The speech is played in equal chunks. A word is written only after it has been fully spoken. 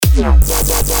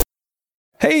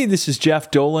Hey, this is Jeff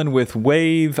Dolan with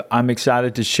Wave. I'm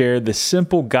excited to share the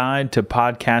simple guide to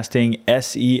podcasting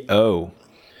SEO.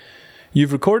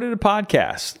 You've recorded a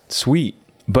podcast, sweet,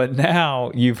 but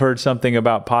now you've heard something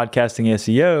about podcasting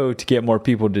SEO to get more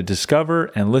people to discover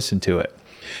and listen to it.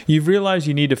 You've realized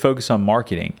you need to focus on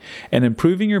marketing, and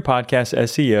improving your podcast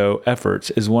SEO efforts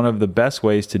is one of the best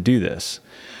ways to do this.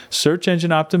 Search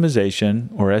engine optimization,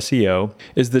 or SEO,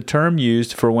 is the term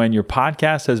used for when your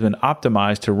podcast has been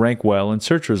optimized to rank well in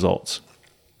search results.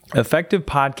 Effective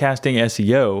podcasting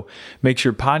SEO makes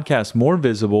your podcast more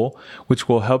visible, which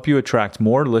will help you attract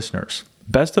more listeners.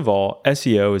 Best of all,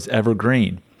 SEO is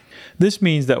evergreen. This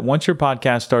means that once your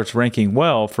podcast starts ranking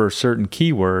well for a certain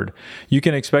keyword, you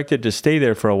can expect it to stay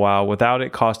there for a while without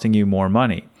it costing you more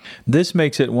money. This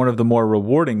makes it one of the more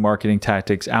rewarding marketing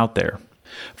tactics out there.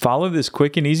 Follow this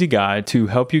quick and easy guide to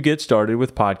help you get started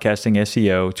with podcasting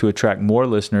SEO to attract more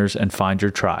listeners and find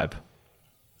your tribe.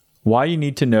 Why you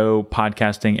need to know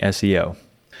podcasting SEO.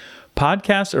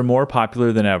 Podcasts are more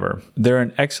popular than ever. They're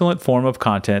an excellent form of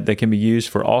content that can be used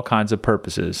for all kinds of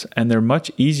purposes, and they're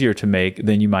much easier to make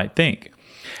than you might think.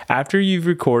 After you've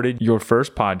recorded your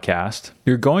first podcast,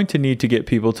 you're going to need to get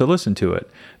people to listen to it.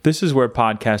 This is where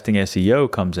podcasting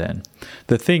SEO comes in.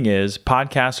 The thing is,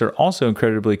 podcasts are also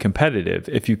incredibly competitive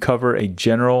if you cover a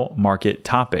general market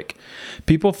topic.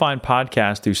 People find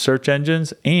podcasts through search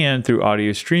engines and through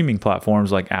audio streaming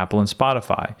platforms like Apple and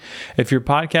Spotify. If your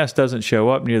podcast doesn't show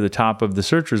up near the top of the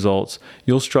search results,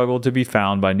 you'll struggle to be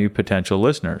found by new potential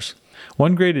listeners.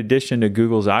 One great addition to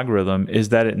Google's algorithm is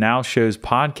that it now shows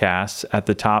podcasts at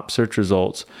the top search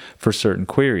results for certain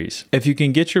queries. If you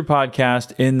can get your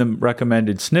podcast in the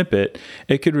recommended snippet,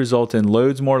 it could result in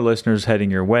loads more listeners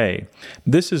heading your way.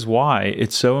 This is why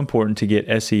it's so important to get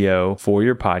SEO for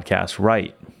your podcast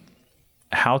right.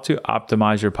 How to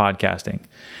optimize your podcasting.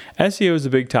 SEO is a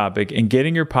big topic, and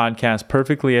getting your podcast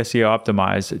perfectly SEO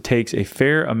optimized takes a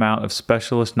fair amount of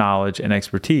specialist knowledge and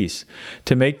expertise.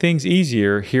 To make things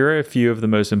easier, here are a few of the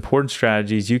most important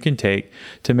strategies you can take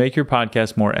to make your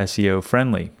podcast more SEO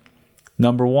friendly.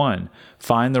 Number 1,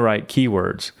 find the right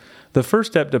keywords. The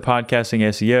first step to podcasting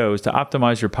SEO is to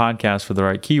optimize your podcast for the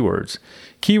right keywords.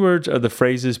 Keywords are the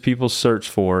phrases people search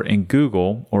for in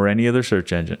Google or any other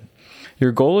search engine.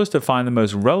 Your goal is to find the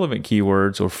most relevant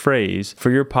keywords or phrase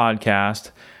for your podcast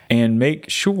and make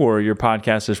sure your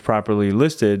podcast is properly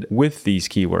listed with these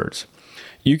keywords.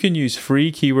 You can use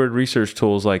free keyword research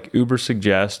tools like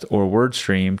Ubersuggest or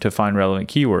WordStream to find relevant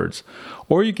keywords,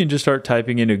 or you can just start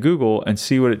typing into Google and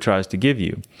see what it tries to give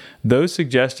you. Those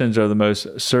suggestions are the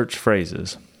most searched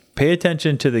phrases. Pay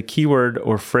attention to the keyword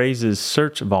or phrase's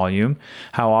search volume,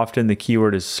 how often the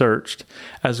keyword is searched,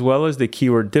 as well as the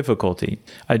keyword difficulty.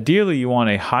 Ideally, you want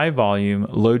a high volume,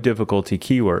 low difficulty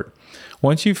keyword.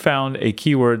 Once you've found a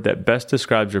keyword that best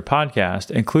describes your podcast,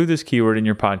 include this keyword in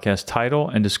your podcast title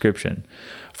and description.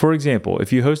 For example,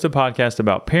 if you host a podcast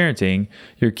about parenting,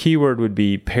 your keyword would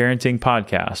be parenting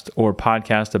podcast or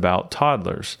podcast about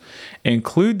toddlers.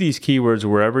 Include these keywords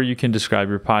wherever you can describe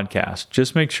your podcast.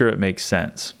 Just make sure it makes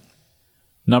sense.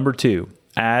 Number 2,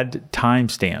 add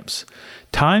timestamps.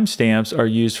 Timestamps are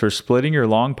used for splitting your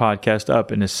long podcast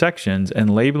up into sections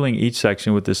and labeling each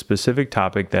section with the specific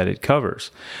topic that it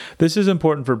covers. This is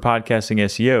important for podcasting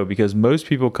SEO because most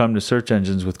people come to search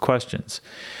engines with questions.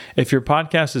 If your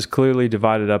podcast is clearly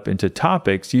divided up into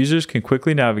topics, users can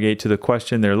quickly navigate to the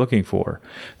question they're looking for.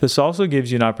 This also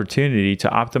gives you an opportunity to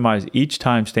optimize each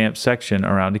timestamp section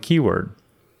around a keyword.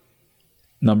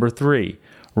 Number 3,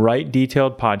 write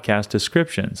detailed podcast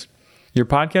descriptions. Your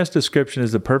podcast description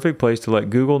is the perfect place to let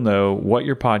Google know what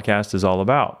your podcast is all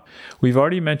about. We've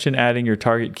already mentioned adding your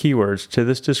target keywords to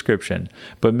this description,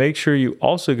 but make sure you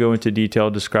also go into detail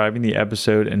describing the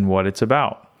episode and what it's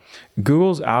about.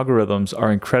 Google's algorithms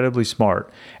are incredibly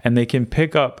smart, and they can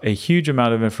pick up a huge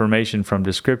amount of information from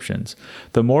descriptions.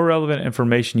 The more relevant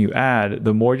information you add,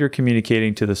 the more you're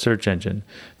communicating to the search engine.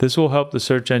 This will help the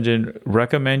search engine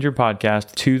recommend your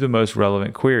podcast to the most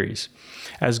relevant queries.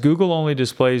 As Google only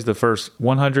displays the first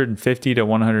 150 to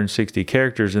 160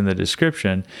 characters in the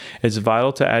description, it's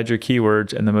vital to add your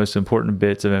keywords and the most important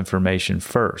bits of information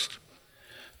first.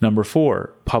 Number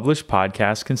 4, publish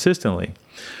podcasts consistently.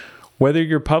 Whether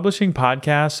you're publishing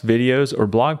podcasts, videos, or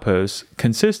blog posts,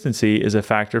 consistency is a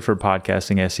factor for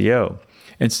podcasting SEO.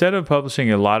 Instead of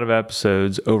publishing a lot of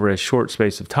episodes over a short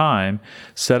space of time,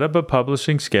 set up a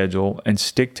publishing schedule and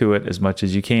stick to it as much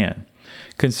as you can.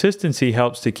 Consistency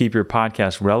helps to keep your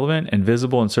podcast relevant and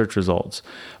visible in search results.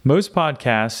 Most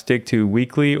podcasts stick to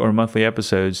weekly or monthly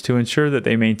episodes to ensure that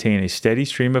they maintain a steady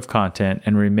stream of content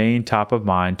and remain top of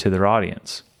mind to their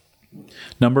audience.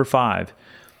 Number 5,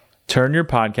 turn your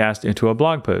podcast into a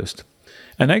blog post.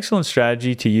 An excellent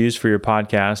strategy to use for your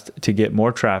podcast to get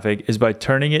more traffic is by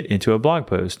turning it into a blog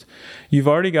post. You've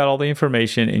already got all the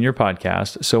information in your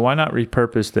podcast, so why not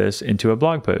repurpose this into a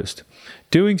blog post?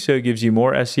 Doing so gives you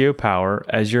more SEO power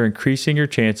as you're increasing your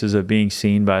chances of being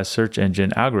seen by a search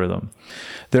engine algorithm.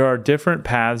 There are different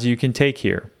paths you can take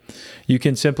here. You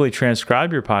can simply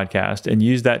transcribe your podcast and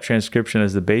use that transcription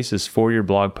as the basis for your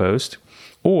blog post.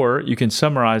 Or you can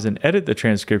summarize and edit the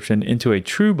transcription into a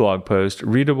true blog post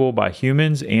readable by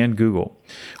humans and Google.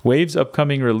 Wave's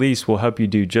upcoming release will help you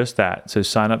do just that, so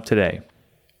sign up today.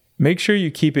 Make sure you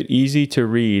keep it easy to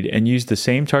read and use the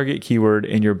same target keyword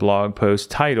in your blog post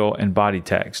title and body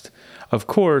text. Of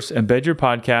course, embed your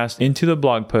podcast into the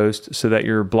blog post so that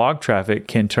your blog traffic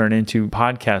can turn into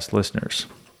podcast listeners.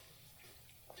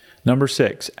 Number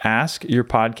 6, ask your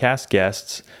podcast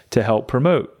guests to help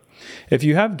promote. If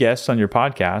you have guests on your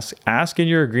podcast, ask in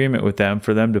your agreement with them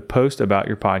for them to post about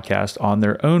your podcast on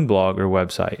their own blog or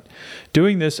website.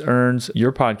 Doing this earns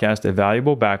your podcast a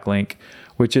valuable backlink,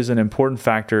 which is an important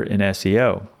factor in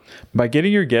SEO. By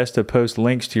getting your guests to post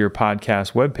links to your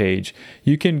podcast webpage,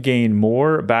 you can gain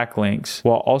more backlinks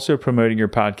while also promoting your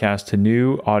podcast to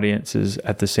new audiences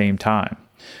at the same time.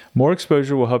 More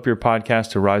exposure will help your podcast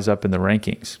to rise up in the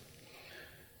rankings.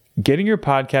 Getting your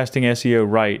podcasting SEO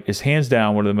right is hands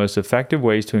down one of the most effective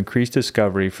ways to increase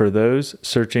discovery for those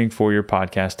searching for your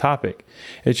podcast topic.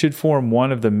 It should form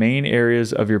one of the main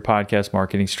areas of your podcast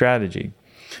marketing strategy.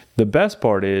 The best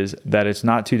part is that it's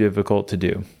not too difficult to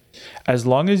do. As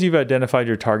long as you've identified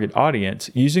your target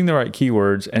audience, using the right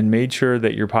keywords, and made sure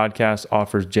that your podcast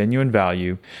offers genuine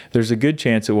value, there's a good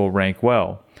chance it will rank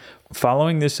well.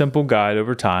 Following this simple guide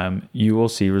over time, you will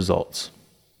see results.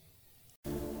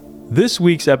 This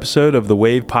week's episode of the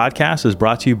Wave Podcast is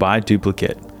brought to you by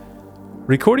Duplicate.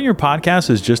 Recording your podcast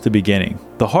is just the beginning.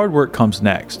 The hard work comes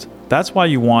next. That's why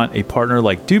you want a partner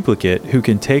like Duplicate who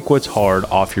can take what's hard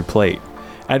off your plate.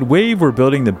 At Wave, we're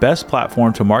building the best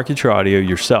platform to market your audio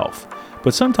yourself,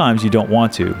 but sometimes you don't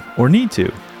want to or need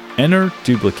to. Enter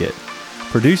Duplicate.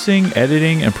 Producing,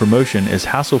 editing, and promotion is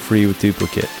hassle-free with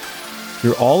Duplicate.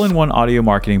 Your all-in-one audio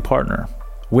marketing partner.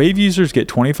 Wave users get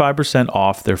 25%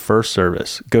 off their first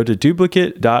service. Go to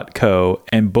duplicate.co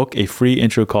and book a free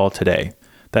intro call today.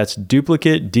 That's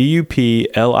duplicate,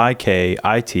 DUPLIKIT.co.